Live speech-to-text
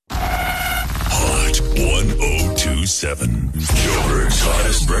1027. Joburg's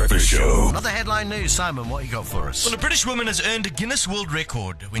hottest breakfast show. Another headline news. Simon, what you got for us? Well, a British woman has earned a Guinness World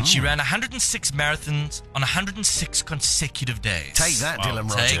Record when she ran 106 marathons on 106 consecutive days. Take that, Dylan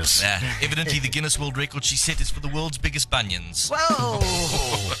Take Rogers. that. Evidently, the Guinness World Record she set is for the world's biggest bunions. Whoa!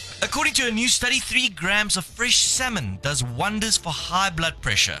 According to a new study, 3 grams of fresh salmon does wonders for high blood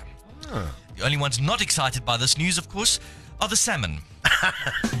pressure. The only ones not excited by this news, of course, are the salmon.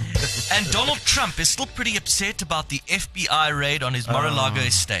 And Donald Trump is still pretty upset about the FBI raid on his Mar-a-Lago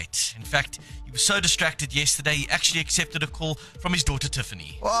estate. In fact, he was so distracted yesterday, he actually accepted a call from his daughter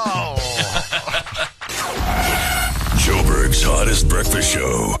Tiffany. Whoa! Joburg's hottest breakfast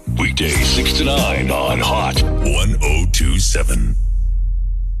show. Weekdays 6 to 9 on Hot 1027.